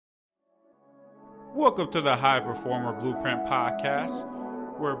Welcome to the High Performer Blueprint Podcast,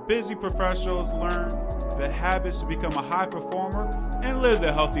 where busy professionals learn the habits to become a high performer and live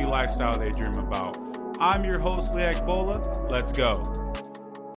the healthy lifestyle they dream about. I'm your host, Leak Bola. Let's go.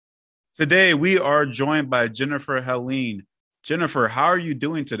 Today, we are joined by Jennifer Helene. Jennifer, how are you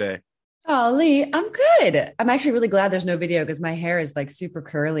doing today? Oh, Lee, I'm good. I'm actually really glad there's no video because my hair is like super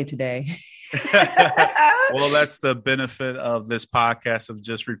curly today. Well, that's the benefit of this podcast of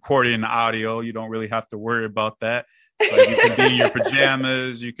just recording the audio. You don't really have to worry about that. Like you can be in your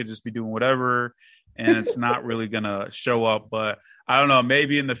pajamas, you could just be doing whatever, and it's not really going to show up. But I don't know,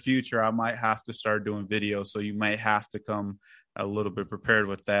 maybe in the future, I might have to start doing video. So you might have to come a little bit prepared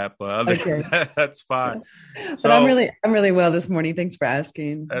with that. But other than that, that's fine. But I'm really well this morning. Thanks for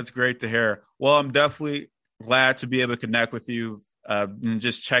asking. That's great to hear. Well, I'm definitely glad to be able to connect with you and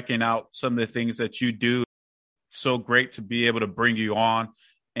just checking out some of the things that you do. So great to be able to bring you on.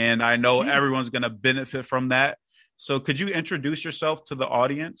 And I know everyone's going to benefit from that. So could you introduce yourself to the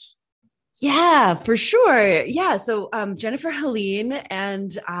audience? Yeah, for sure. Yeah. So Jennifer Helene,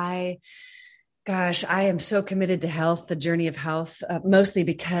 and I am so committed to health, the journey of health, mostly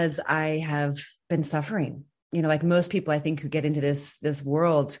because I have been suffering. You know, like most people, I think, who get into this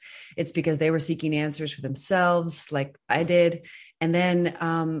world, it's because they were seeking answers for themselves, like I did. And then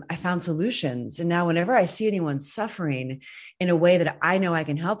I found solutions. And now whenever I see anyone suffering in a way that I know I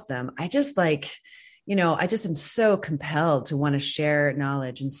can help them, I just am so compelled to want to share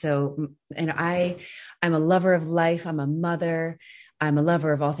knowledge. And I'm a lover of life. I'm a mother. I'm a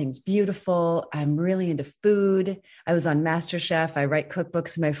lover of all things beautiful. I'm really into food. I was on MasterChef. I write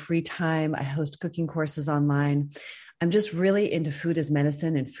cookbooks in my free time. I host cooking courses online. I'm just really into food as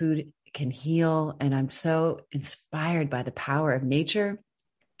medicine, and food can heal. And I'm so inspired by the power of nature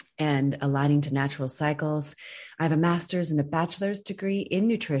and aligning to natural cycles. I have a master's and a bachelor's degree in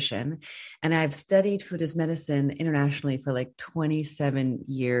nutrition, and I've studied food as medicine internationally for like 27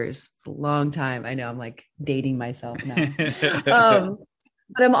 years. It's a long time. I know I'm like dating myself now.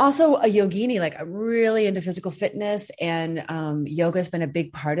 But I'm also a yogini. Like I'm really into physical fitness, and yoga has been a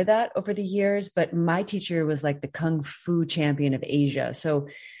big part of that over the years. But my teacher was like the Kung Fu champion of Asia. So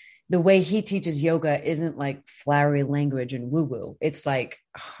the way he teaches yoga isn't like flowery language and woo-woo. It's like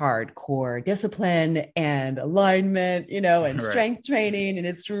hardcore discipline and alignment, and strength training. And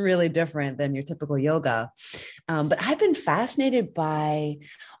it's really different than your typical yoga. But I've been fascinated by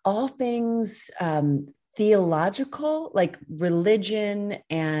all things theological, like religion,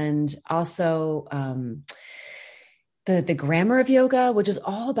 and also the grammar of yoga, which is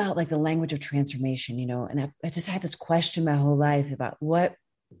all about like the language of transformation, and I just had this question my whole life about what,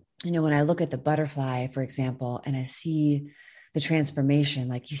 when I look at the butterfly, for example, and I see the transformation,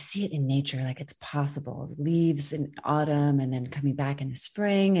 like you see it in nature, like it's possible, leaves in autumn and then coming back in the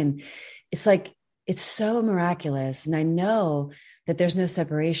spring. And it's like, it's so miraculous. And I know that there's no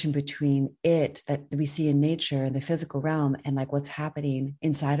separation between it that we see in nature and the physical realm and like what's happening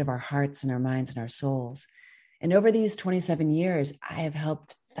inside of our hearts and our minds and our souls. And over these 27 years, I have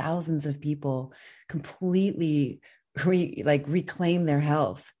helped thousands of people completely reclaim their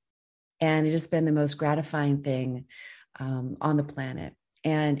health. And it's just been the most gratifying thing on the planet.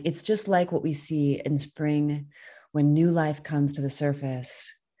 And it's just like what we see in spring when new life comes to the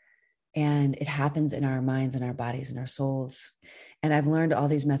surface, and it happens in our minds and our bodies and our souls. And I've learned all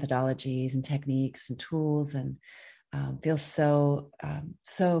these methodologies and techniques and tools, and feels so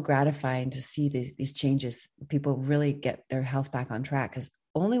gratifying to see these changes. People really get their health back on track, because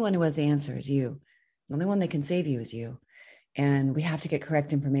the only one who has the answer is you. The only one that can save you is you. And we have to get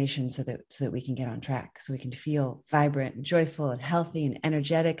correct information so that we can get on track, so we can feel vibrant and joyful and healthy and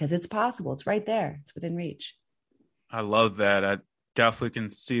energetic, because it's possible. It's right there. It's within reach. I love that. I definitely can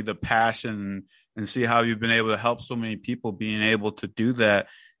see the passion and see how you've been able to help so many people being able to do that.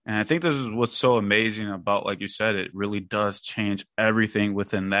 And I think this is what's so amazing about, like you said, it really does change everything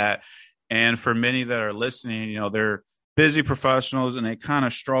within that. And for many that are listening, they're busy professionals and they kind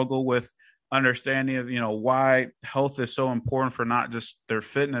of struggle with understanding of, why health is so important for not just their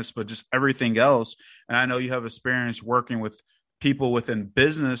fitness, but just everything else. And I know you have experience working with people within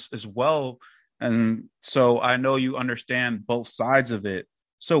business as well. And so I know you understand both sides of it.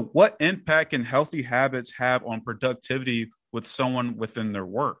 So what impact can healthy habits have on productivity with someone within their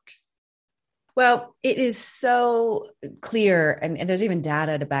work? Well, it is so clear, and there's even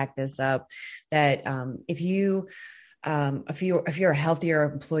data to back this up, that if you're a healthier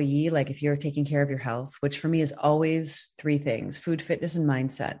employee, like if you're taking care of your health, which for me is always three things: food, fitness, and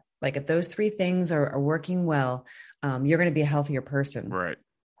mindset. Like if those three things are working well, you're going to be a healthier person. Right.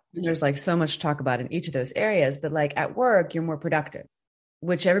 There's like so much to talk about in each of those areas, but like at work, you're more productive.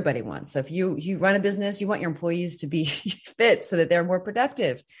 which everybody wants. So if you run a business, you want your employees to be fit so that they're more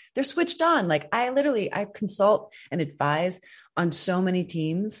productive. They're switched on. Like I consult and advise on so many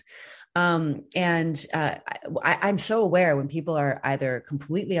teams. I'm so aware when people are either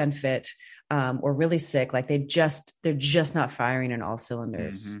completely unfit or really sick, like they're just not firing on all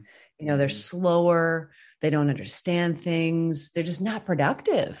cylinders. Mm-hmm. They're Mm-hmm. slower. They don't understand things. They're just not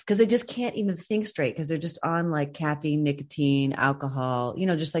productive because they just can't even think straight because they're just on like caffeine, nicotine, alcohol,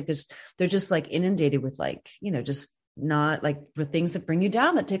 just like this. They're just like inundated with like, just not like for things that bring you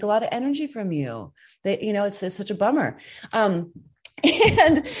down, that take a lot of energy from you. It's such a bummer. And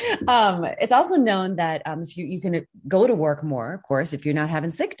it's also known that if you can go to work more, of course, if you're not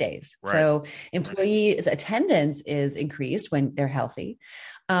having sick days. Right. So employees' attendance is increased when they're healthy.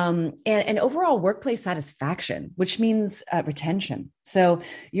 And overall workplace satisfaction, which means retention. So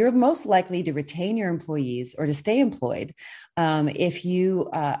you're most likely to retain your employees or to stay employed if you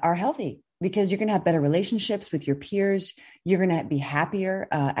are healthy, because you're going to have better relationships with your peers. You're going to be happier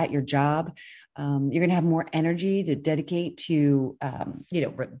at your job. You're going to have more energy to dedicate to,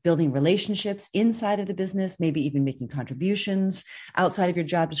 building relationships inside of the business, maybe even making contributions outside of your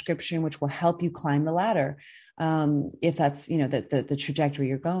job description, which will help you climb the ladder. If that's, the trajectory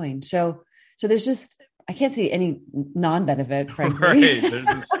you're going. So there's just, I can't see any non-benefit, frankly. Right.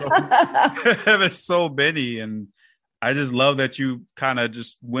 There's so many. And I just love that you kind of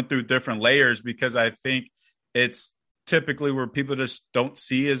just went through different layers, because I think it's typically where people just don't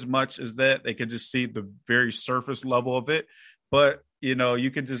see as much as that. They can just see the very surface level of it. But,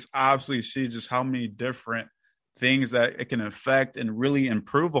 you can just obviously see just how many different things that it can affect and really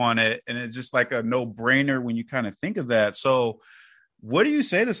improve on it. And it's just like a no-brainer when you kind of think of that. So what do you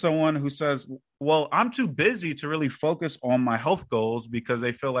say to someone who says, well, I'm too busy to really focus on my health goals because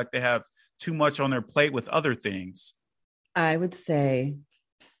they feel like they have too much on their plate with other things? I would say,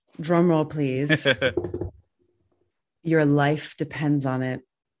 drum roll, please. Your life depends on it.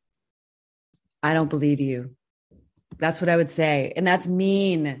 I don't believe you. That's what I would say. And that's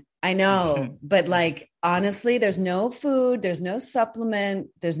mean. I know, but like, honestly, there's no food, there's no supplement,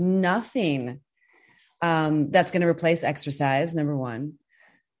 there's nothing that's going to replace exercise, number one.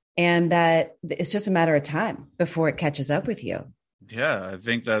 And that it's just a matter of time before it catches up with you. Yeah, I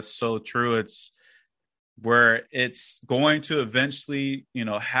think that's so true. It's where it's going to eventually,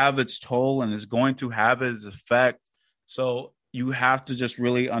 have its toll, and it's going to have its effect. So you have to just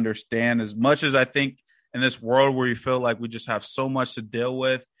really understand, as much as I think in this world where you feel like we just have so much to deal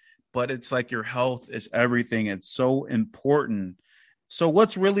with, but it's like your health is everything. It's so important. So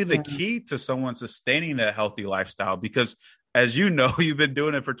what's really the key to someone sustaining that healthy lifestyle? Because as you know, you've been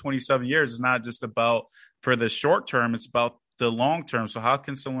doing it for 27 years. It's not just about for the short term, it's about the long term. So how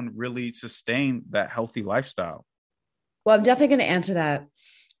can someone really sustain that healthy lifestyle? Well, I'm definitely going to answer that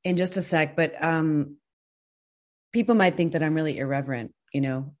in just a sec, but people might think that I'm really irreverent.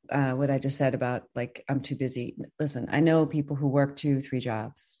 What I just said about like, I'm too busy. Listen, I know people who work 2-3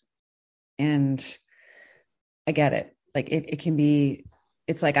 jobs. And I get it. Like it can be,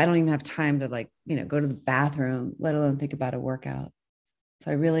 it's like, I don't even have time to like, go to the bathroom, let alone think about a workout. So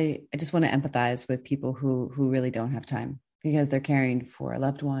I just want to empathize with people who really don't have time because they're caring for a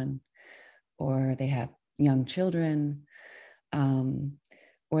loved one, or they have young children,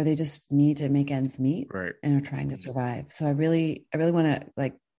 or they just need to make ends meet, right, and are trying to survive. So I really want to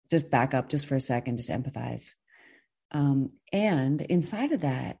like just back up just for a second, just empathize. And inside of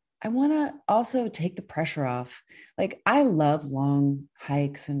that, I want to also take the pressure off. Like I love long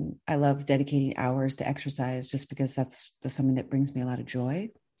hikes and I love dedicating hours to exercise just because that's something that brings me a lot of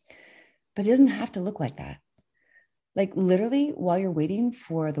joy. But it doesn't have to look like that. Like literally while you're waiting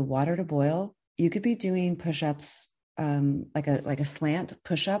for the water to boil, you could be doing push-ups, like a slant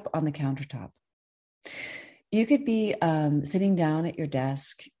push-up on the countertop. You could be sitting down at your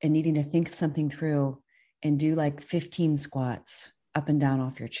desk and needing to think something through and do like 15 squats up and down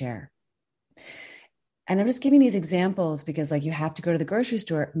off your chair. And I'm just giving these examples because like you have to go to the grocery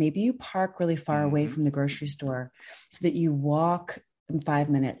store. Maybe you park really far away from the grocery store so that you walk in 5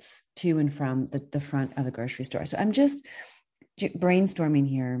 minutes to and from the front of the grocery store. So I'm just brainstorming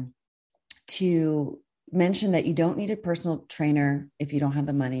here to mention that you don't need a personal trainer if you don't have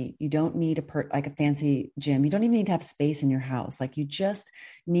the money. You don't need a fancy gym. You don't even need to have space in your house. Like you just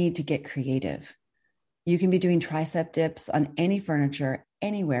need to get creative. You can be doing tricep dips on any furniture,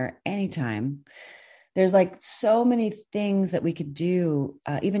 anywhere, anytime. There's like so many things that we could do,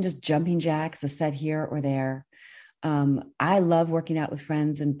 even just jumping jacks, a set here or there. I love working out with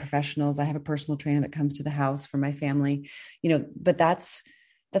friends and professionals. I have a personal trainer that comes to the house for my family, but that's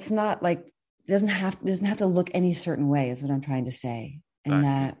not like, doesn't have to look any certain way is what I'm trying to say. and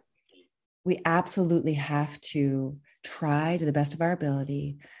that we absolutely have to try to the best of our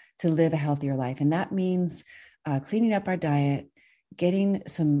ability to live a healthier life. And that means cleaning up our diet, getting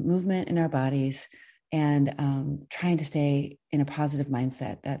some movement in our bodies, and trying to stay in a positive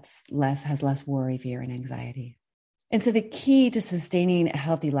mindset has less worry, fear, and anxiety. And so the key to sustaining a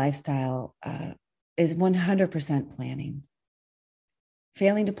healthy lifestyle is 100% planning.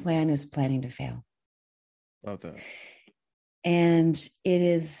 Failing to plan is planning to fail. Love that. And it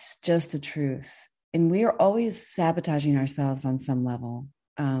is just the truth. And we are always sabotaging ourselves on some level.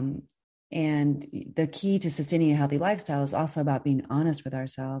 And the key to sustaining a healthy lifestyle is also about being honest with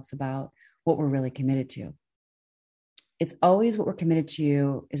ourselves about what we're really committed to. It's always what we're committed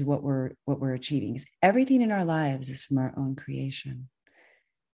to is what we're achieving. Everything in our lives is from our own creation.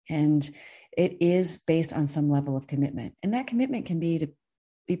 And it is based on some level of commitment. And that commitment can be to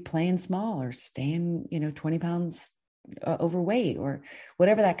be playing small or staying, 20 pounds overweight, or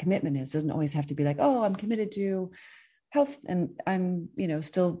whatever that commitment is. It doesn't always have to be like, oh, I'm committed to health and I'm,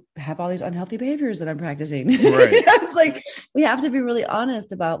 still have all these unhealthy behaviors that I'm practicing. Right. It's like, we have to be really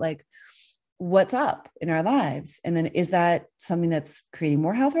honest about like what's up in our lives. And then is that something that's creating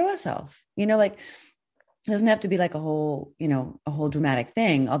more health or less health? Like it doesn't have to be like a whole dramatic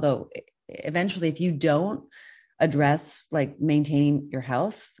thing. Although eventually if you don't address like maintaining your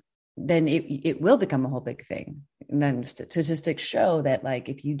health, then it will become a whole big thing. And then statistics show that like,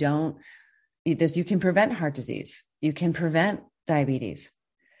 if you don't eat this, you can prevent heart disease, you can prevent diabetes,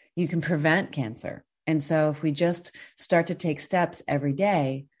 you can prevent cancer. And so if we just start to take steps every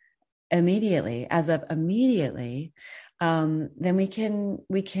day, immediately, then we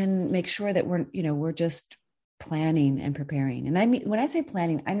can make sure that we're just planning and preparing. And I mean, when I say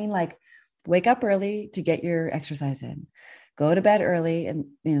planning, I mean like wake up early to get your exercise in, go to bed early and,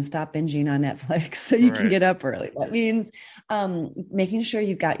 stop binging on Netflix so you can get up early. That means making sure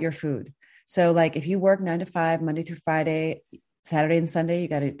you've got your food. So like if you work 9 to 5, Monday through Friday, Saturday and Sunday, you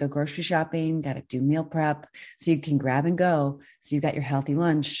got to go grocery shopping, got to do meal prep so you can grab and go. So you got your healthy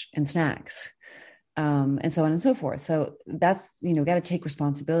lunch and snacks, and so on and so forth. So that's, got to take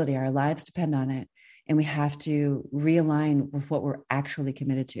responsibility. Our lives depend on it. And we have to realign with what we're actually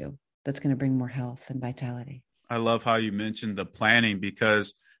committed to. That's going to bring more health and vitality. I love how you mentioned the planning,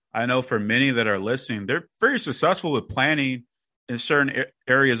 because I know for many that are listening, they're very successful with planning in certain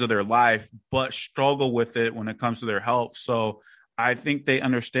areas of their life, but struggle with it when it comes to their health. So I think they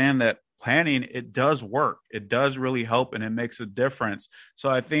understand that planning, it does work. It does really help and it makes a difference. So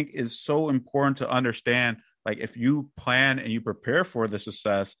I think it's so important to understand, like if you plan and you prepare for the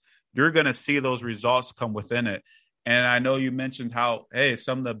success, you're going to see those results come within it. And I know you mentioned how, hey,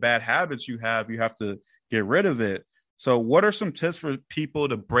 some of the bad habits you have to get rid of it. So what are some tips for people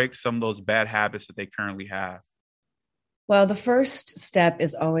to break some of those bad habits that they currently have? Well, the first step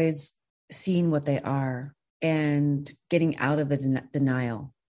is always seeing what they are and getting out of the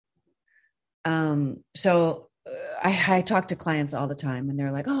denial. So I talk to clients all the time and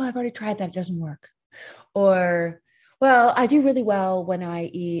they're like, oh, I've already tried that. It doesn't work. Or, well, I do really well when I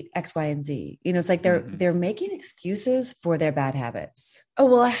eat X, Y, and Z. It's like they're making excuses for their bad habits. Oh,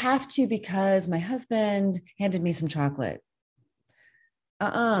 well, I have to because my husband handed me some chocolate.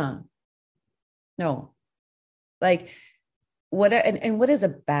 No. Like what is a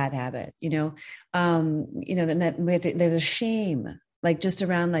bad habit? Then that there's a shame, like just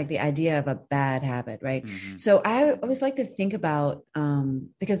around like the idea of a bad habit. Right. Mm-hmm. So I always like to think about,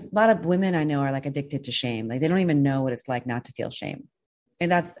 because a lot of women I know are like addicted to shame. Like they don't even know what it's like not to feel shame.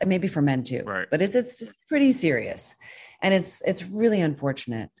 And that's maybe for men too, right. But it's just pretty serious and it's really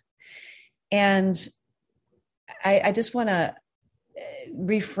unfortunate. And I just want to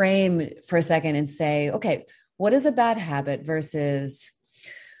reframe for a second and say, okay, what is a bad habit versus,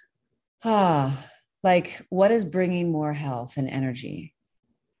 like what is bringing more health and energy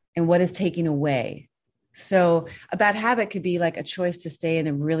and what is taking away? So a bad habit could be like a choice to stay in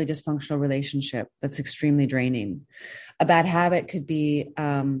a really dysfunctional relationship that's extremely draining. A bad habit could be,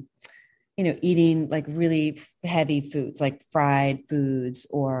 eating like really heavy foods, like fried foods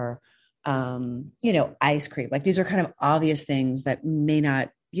or, ice cream. Like these are kind of obvious things that may not,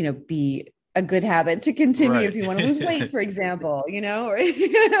 be a good habit to continue if you want to lose weight, for example, or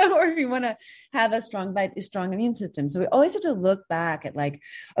if you want to have a strong immune system. So we always have to look back at like,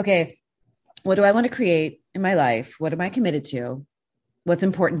 okay, what do I want to create in my life? What am I committed to? What's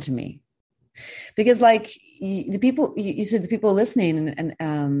important to me? Because like the people, you said the people listening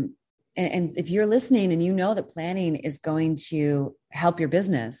and if you're listening and you know that planning is going to help your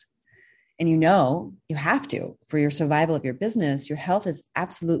business, and you have to for your survival of your business, your health is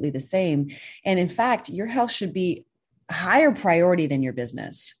absolutely the same. And in fact, your health should be higher priority than your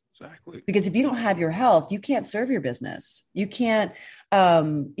business. Exactly. Because if you don't have your health, you can't serve your business. You can't,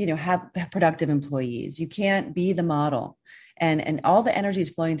 have productive employees. You can't be the model, and all the energy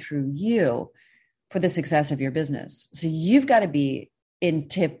is flowing through you for the success of your business. So you've got to be in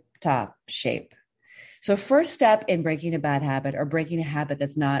tip top shape. So first step in breaking a bad habit or breaking a habit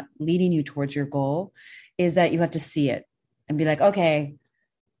that's not leading you towards your goal is that you have to see it and be like, okay,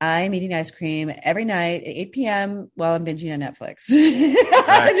 I'm eating ice cream every night at 8 p.m. while I'm binging on Netflix.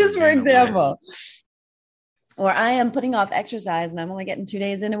 Exactly. Just for example. Or I am putting off exercise and I'm only getting 2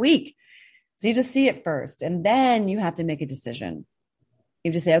 days in a week. So you just see it first. And then you have to make a decision.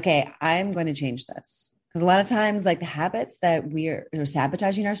 You just say, okay, I'm going to change this. Because a lot of times, like the habits that we're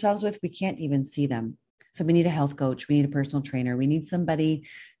sabotaging ourselves with, we can't even see them. So we need a health coach. We need a personal trainer. We need somebody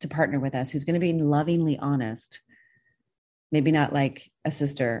to partner with us who's going to be lovingly honest. Maybe not like a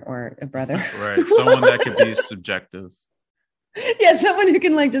sister or a brother. Right. Someone that could be subjective. Yeah. Someone who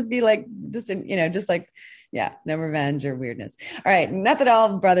can like, just be like, yeah, no revenge or weirdness. All right. Not that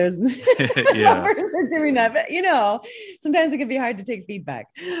all brothers Yeah. are doing that, but sometimes it can be hard to take feedback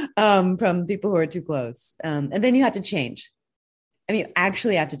from people who are too close. And then you have to change. I mean, you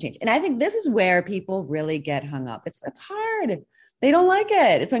actually have to change. And I think this is where people really get hung up. It's hard. They don't like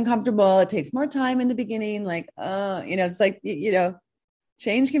it. It's uncomfortable. It takes more time in the beginning. Like, it's like,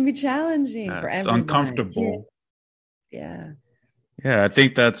 change can be challenging for everyone. It's uncomfortable. Yeah. Yeah. I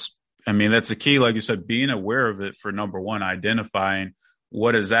think that's the key. Like you said, being aware of it for number one, identifying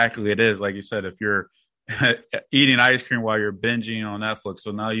what exactly it is. Like you said, if you're eating ice cream while you're binging on Netflix,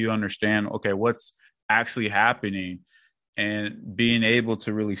 so now you understand, okay, what's actually happening, and being able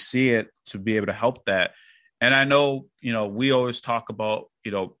to really see it to be able to help that. And I know, we always talk about,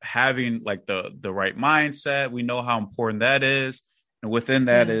 having like the right mindset. We know how important that is. And within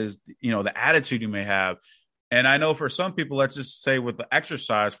that is, the attitude you may have. And I know for some people, let's just say with the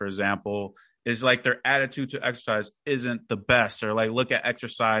exercise, for example, is like their attitude to exercise isn't the best, or like look at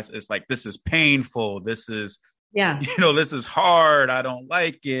exercise as like, this is painful. This is, this is hard. I don't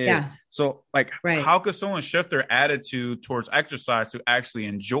like it. Yeah. So like, right. How could someone shift their attitude towards exercise to actually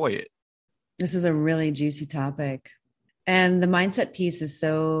enjoy it? This is a really juicy topic. And the mindset piece is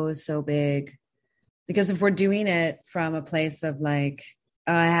so, so big, because if we're doing it from a place of like,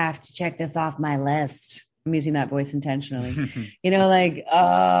 oh, I have to check this off my list. I'm using that voice intentionally, and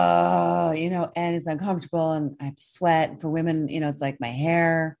it's uncomfortable and I have to sweat. For women, it's like my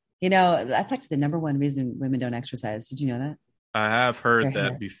hair, that's actually the number one reason women don't exercise. Did you know that? I have heard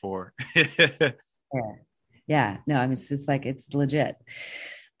that before. Yeah. No, I mean, it's legit.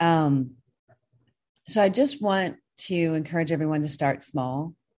 So I just want to encourage everyone to start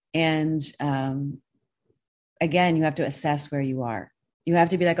small. And again, you have to assess where you are. You have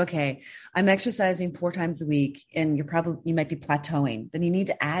to be like, okay, I'm exercising 4 times a week and you might be plateauing. Then you need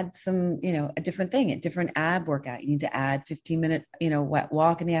to add some, a different thing, a different ab workout. You need to add 15-minute,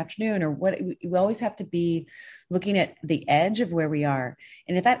 walk in the afternoon, or what. We always have to be looking at the edge of where we are.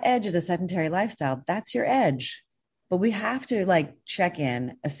 And if that edge is a sedentary lifestyle, that's your edge. But we have to like check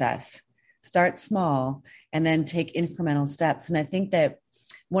in, assess, start small, and then take incremental steps. And I think that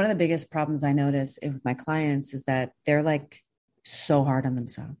one of the biggest problems I notice with my clients is that they're like so hard on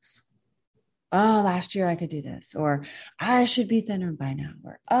themselves. Oh, last year I could do this, or I should be thinner by now,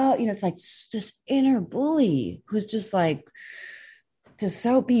 or, it's like this inner bully who's just like,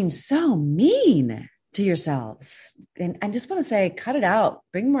 being so mean to yourselves. And I just want to say, cut it out,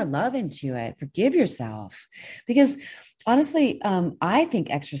 bring more love into it, forgive yourself. Because honestly, I think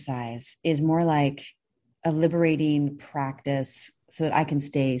exercise is more like a liberating practice so that I can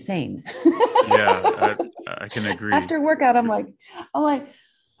stay sane. Yeah, I can agree. After workout, I'm like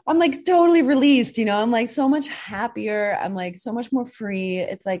totally released, I'm like so much happier. I'm like so much more free.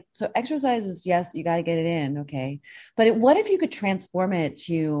 It's like, so exercise is, yes, you got to get it in. Okay. But what if you could transform it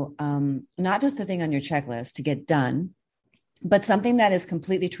to not just the thing on your checklist to get done, but something that is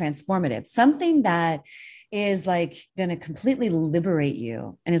completely transformative, something that is like going to completely liberate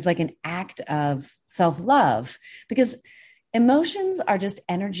you and is like an act of self-love, because emotions are just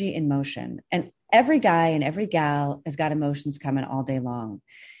energy in motion. And every guy and every gal has got emotions coming all day long.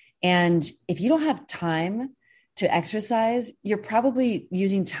 And if you don't have time to exercise, you're probably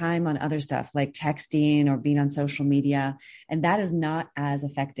using time on other stuff like texting or being on social media. And that is not as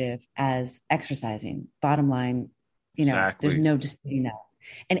effective as exercising. Bottom line, Exactly. There's no disputing that.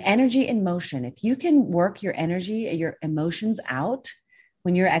 And energy in motion, if you can work your energy, your emotions out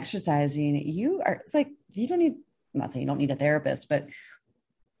when you're exercising, it's like, you don't need, I'm not saying you don't need a therapist, but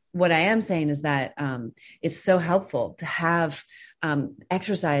what I am saying is that it's so helpful to have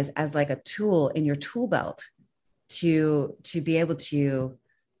exercise as like a tool in your tool belt to be able to,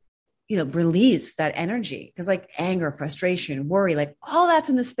 release that energy. Because like anger, frustration, worry, like all that's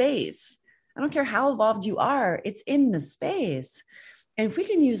in the space. I don't care how evolved you are, it's in the space. And if we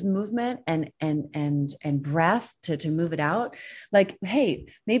can use movement and breath to move it out, like, hey,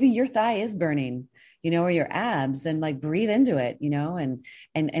 maybe your thigh is burning, or your abs, then like breathe into it,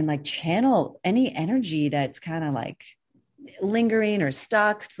 and like channel any energy that's kind of like lingering or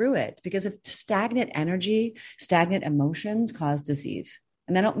stuck through it. Because if stagnant energy, stagnant emotions cause disease.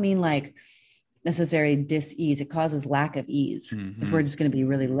 And I don't mean like necessary dis-ease. It causes lack of ease, if we're just going to be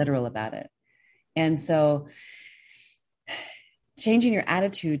really literal about it. And so changing your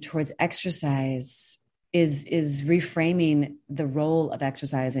attitude towards exercise is reframing the role of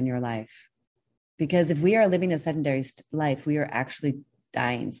exercise in your life. Because if we are living a sedentary life, we are actually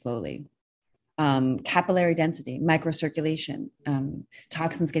dying slowly. Capillary density, microcirculation,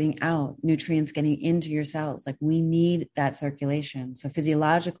 toxins getting out, nutrients getting into your cells. Like we need that circulation. So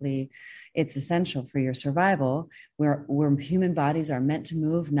physiologically, it's essential for your survival. Where human bodies are meant to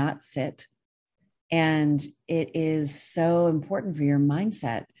move, not sit. And it is so important for your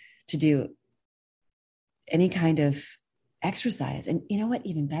mindset to do any kind of exercise. And you know what?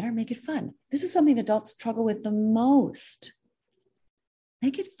 Even better, make it fun. This is something adults struggle with the most.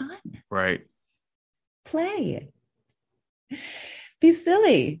 Make it fun. Right. Play. Be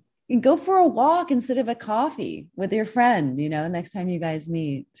silly. Go for a walk instead of a coffee with your friend, next time you guys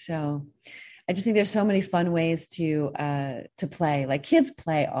meet. So I just think there's so many fun ways to play. Like kids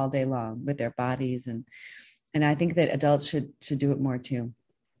play all day long with their bodies. And I think that adults should do it more too.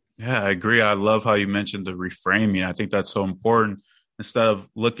 Yeah, I agree. I love how you mentioned the reframing. I think that's so important. Instead of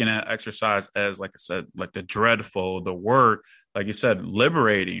looking at exercise as, like I said, like the dreadful, the work, like you said,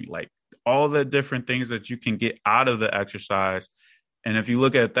 liberating, like all the different things that you can get out of the exercise. And if you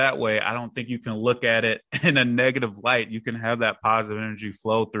look at it that way, I don't think you can look at it in a negative light. You can have that positive energy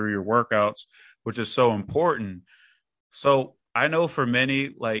flow through your workouts, which is so important. So I know for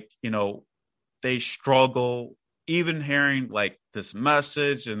many, like, they struggle even hearing like this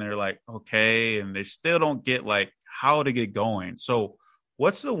message, and they're like, okay, and they still don't get like how to get going. So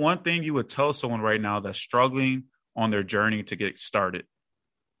what's the one thing you would tell someone right now that's struggling on their journey to get started?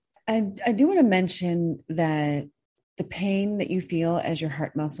 I do want to mention that the pain that you feel as your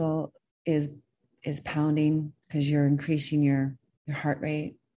heart muscle is pounding because you're increasing your heart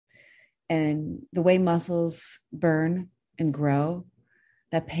rate, and the way muscles burn and grow,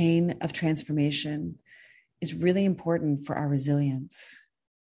 that pain of transformation is really important for our resilience.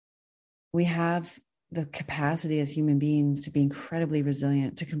 We have the capacity as human beings to be incredibly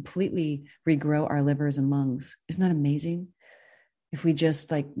resilient, to completely regrow our livers and lungs. Isn't that amazing? If we just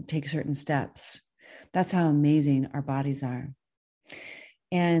like take certain steps, that's how amazing our bodies are.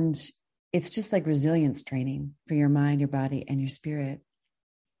 And it's just like resilience training for your mind, your body, and your spirit.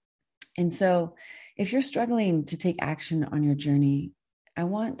 And so if you're struggling to take action on your journey, I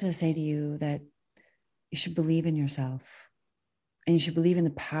want to say to you that you should believe in yourself, and you should believe in the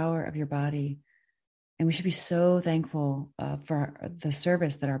power of your body. And we should be so thankful for the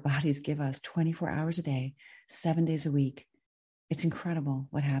service that our bodies give us 24 hours a day, 7 days a week. It's incredible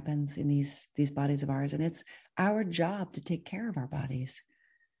what happens in these bodies of ours. And it's our job to take care of our bodies.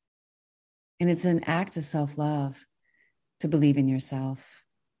 And it's an act of self-love to believe in yourself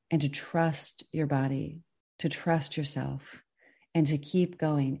and to trust your body, to trust yourself, and to keep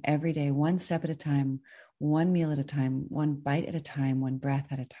going every day, one step at a time, one meal at a time, one bite at a time, one breath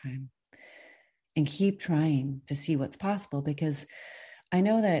at a time. And keep trying to see what's possible, because I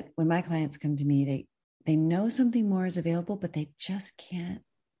know that when my clients come to me, they know something more is available, but they just can't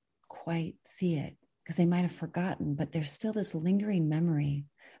quite see it because they might have forgotten, but there's still this lingering memory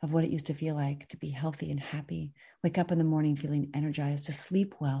of what it used to feel like to be healthy and happy, wake up in the morning feeling energized, to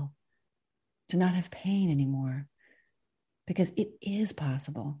sleep well, to not have pain anymore, because it is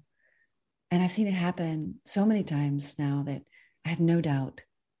possible. And I've seen it happen so many times now that I have no doubt.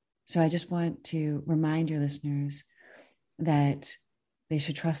 So I just want to remind your listeners that they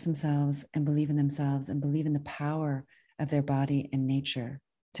should trust themselves and believe in themselves and believe in the power of their body and nature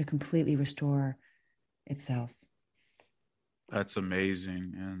to completely restore itself. That's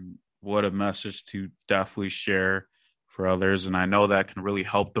amazing. And what a message to definitely share for others. And I know that can really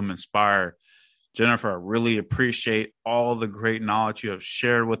help them inspire. Jennifer, I really appreciate all the great knowledge you have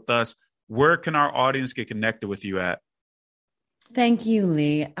shared with us. Where can our audience get connected with you at? Thank you,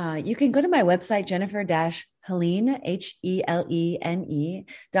 Lee. You can go to my website, Jennifer-Helene, HELENE.com.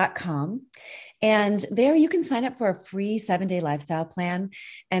 And there you can sign up for a free 7-day lifestyle plan.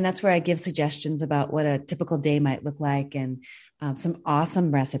 And that's where I give suggestions about what a typical day might look like. And some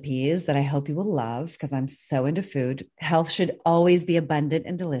awesome recipes that I hope you will love because I'm so into food. Health should always be abundant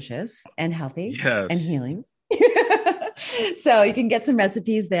and delicious and healthy and Yes. healing. So you can get some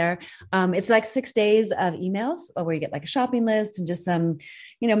recipes there. It's like 6 days of emails where you get like a shopping list and just some,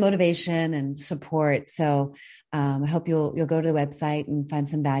 motivation and support. So I hope you'll go to the website and find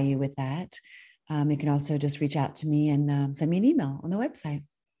some value with that. You can also just reach out to me and send me an email on the website.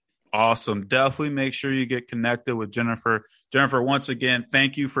 Awesome. Definitely make sure you get connected with Jennifer. Jennifer, once again,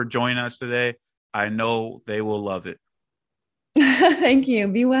 thank you for joining us today. I know they will love it. Thank you.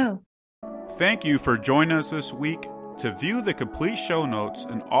 Be well. Thank you for joining us this week. To view the complete show notes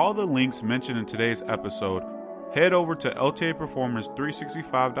and all the links mentioned in today's episode, head over to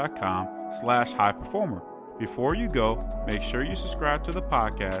ltaperformance365.com/high performer. Before you go, make sure you subscribe to the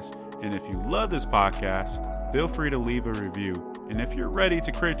podcast. And if you love this podcast, feel free to leave a review. And if you're ready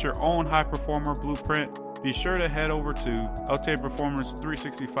to create your own high performer blueprint, be sure to head over to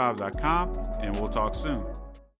ltaperformance365.com and we'll talk soon.